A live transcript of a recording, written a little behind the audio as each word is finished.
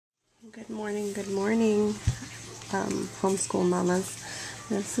Good morning, homeschool mamas.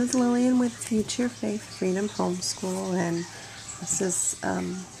 This is Lillian with Future Faith Freedom Homeschool, and this is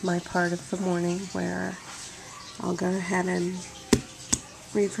my part of the morning where I'll go ahead and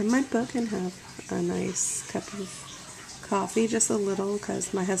read from my book and have a nice cup of coffee, just a little,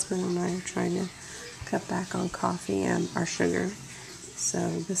 because my husband and I are trying to cut back on coffee and our sugar. So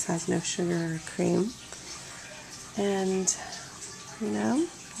this has no sugar or cream. And,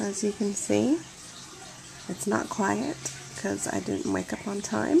 as you can see, it's not quiet because I didn't wake up on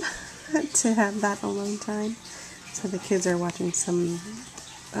time to have that alone time. So the kids are watching some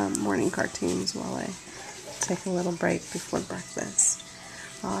morning cartoons while I take a little break before breakfast.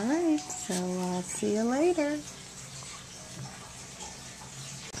 Alright, so I'll see you later.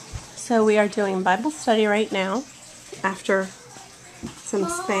 So we are doing Bible study right now after some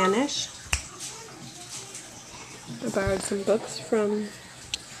Spanish. I borrowed some books from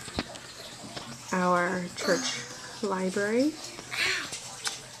our church library.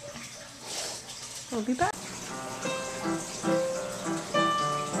 I'll be back.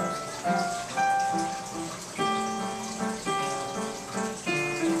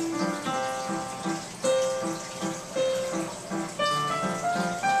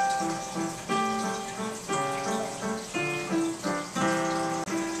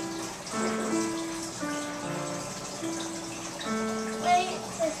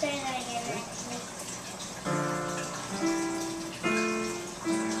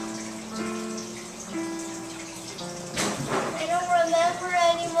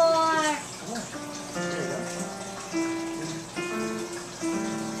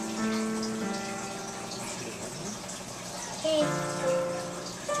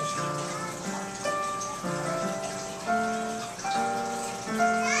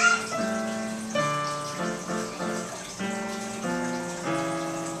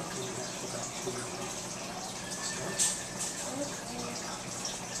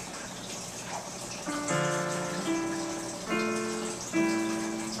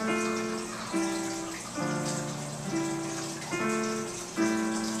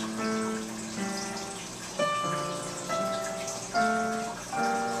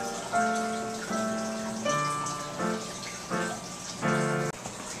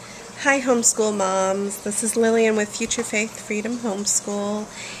 Hi homeschool moms, this is Lillian with Future Faith Freedom Homeschool,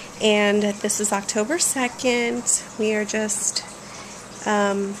 and this is October 2nd. We are just,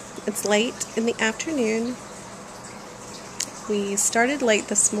 it's late in the afternoon. We started late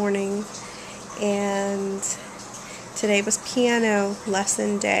this morning, and today was piano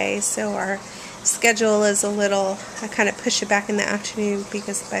lesson day, so our schedule is a little, I kind of push it back in the afternoon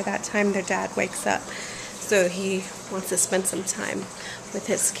because by that time their dad wakes up, so he wants to spend some time with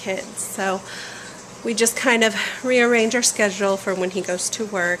his kids. So we just kind of rearrange our schedule for when he goes to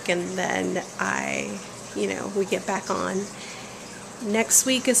work, and then we get back on. Next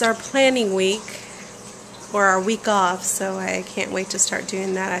week is our planning week, or our week off, so I can't wait to start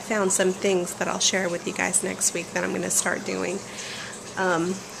doing that. I found some things that I'll share with you guys next week that I'm going to start doing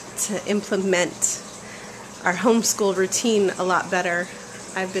to implement our homeschool routine a lot better.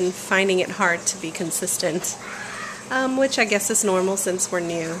 I've been finding it hard to be consistent, which I guess is normal since we're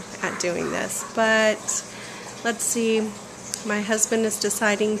new at doing this. But let's see, my husband is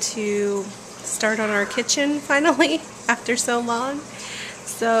deciding to start on our kitchen finally after so long.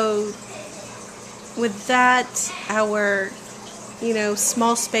 So with that, our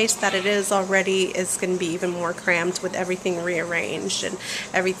small space that it is already is going to be even more crammed with everything rearranged and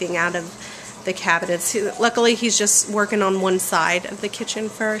everything out of the cabinets. Luckily he's just working on one side of the kitchen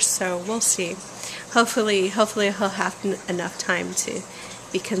first, so we'll see. Hopefully he'll have enough time to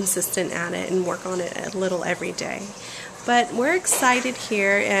be consistent at it and work on it a little every day. But we're excited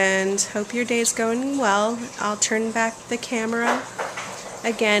here and hope your day's going well. I'll turn back the camera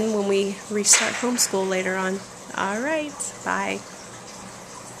again when we restart homeschool later on. Alright, bye.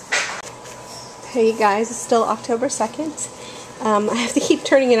 Hey guys, it's still October 2nd. I have to keep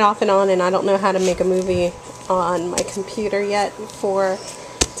turning it off and on, and I don't know how to make a movie on my computer yet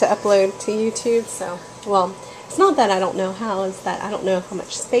to upload to YouTube. So, well, it's not that I don't know how, it's that I don't know how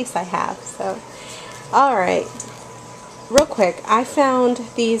much space I have. So, alright, real quick, I found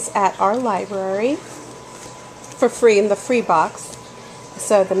these at our library for free in the free box.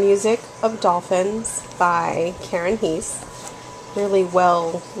 So, The Music of Dolphins by Karen Heese, really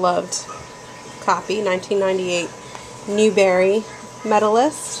well loved copy, 1998 Newbery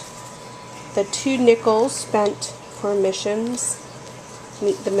medalist. The 2 Nickels Spent for Missions,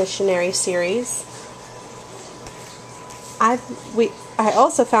 Meet the Missionary series. I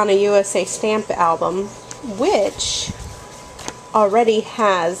also found a USA Stamp album, which already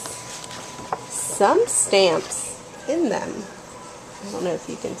has some stamps in them. I don't know if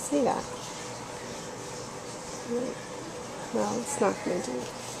you can see that. Well, it's not going to do.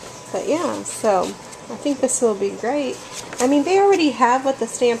 But yeah, so I think this will be great. I mean, they already have what the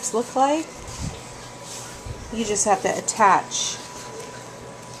stamps look like. You just have to attach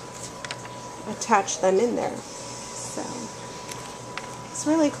them in there. So it's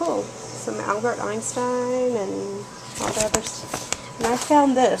really cool. Some Albert Einstein and all the others. And I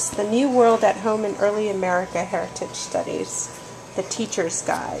found this, The New World at Home in Early America Heritage Studies, the Teacher's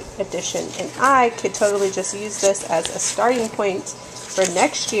Guide edition. And I could totally just use this as a starting point for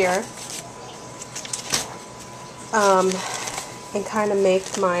next year, and kind of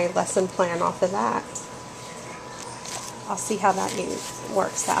make my lesson plan off of that. I'll see how that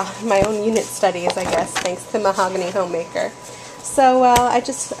works out. My own unit studies, I guess, thanks to Mahogany Homemaker. So I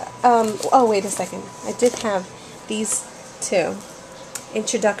just, oh wait a second, I did have these two.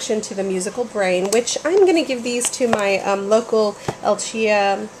 Introduction to the Musical Brain, which I'm going to give these to my local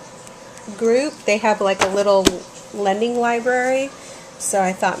Elchia group. They have like a little lending library, so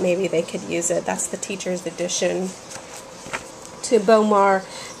I thought maybe they could use it. That's the teacher's edition to Bomar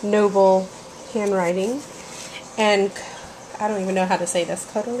Noble handwriting. And I don't even know how to say this,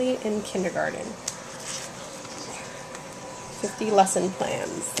 Codally in Kindergarten. 50 lesson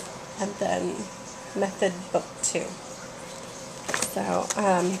plans, and then method book 2. So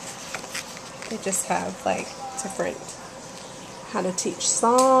they just have like different how to teach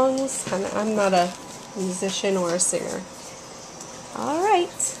songs. I'm not a musician or a singer. All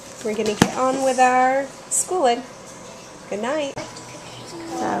right, we're gonna get on with our schooling. Good night.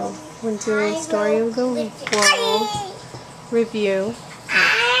 So we're doing Story of the World review.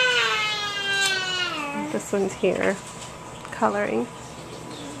 This one's here, coloring.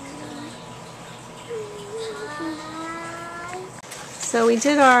 So we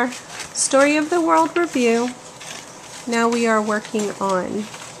did our Story of the World review. Now we are working on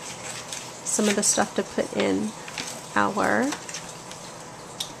some of the stuff to put in our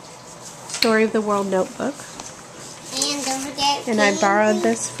Story of the World notebook. And don't forget. And I borrowed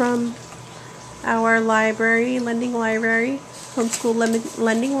this from our library, lending library, homeschool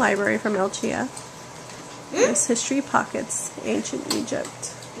lending library from Elchia. This History Pockets, Ancient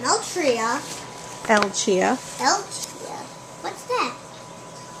Egypt. Elchia. Elchia. Elchia. What's that?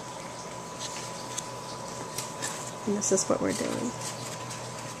 And this is what we're doing.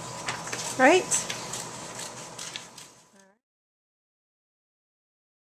 Right?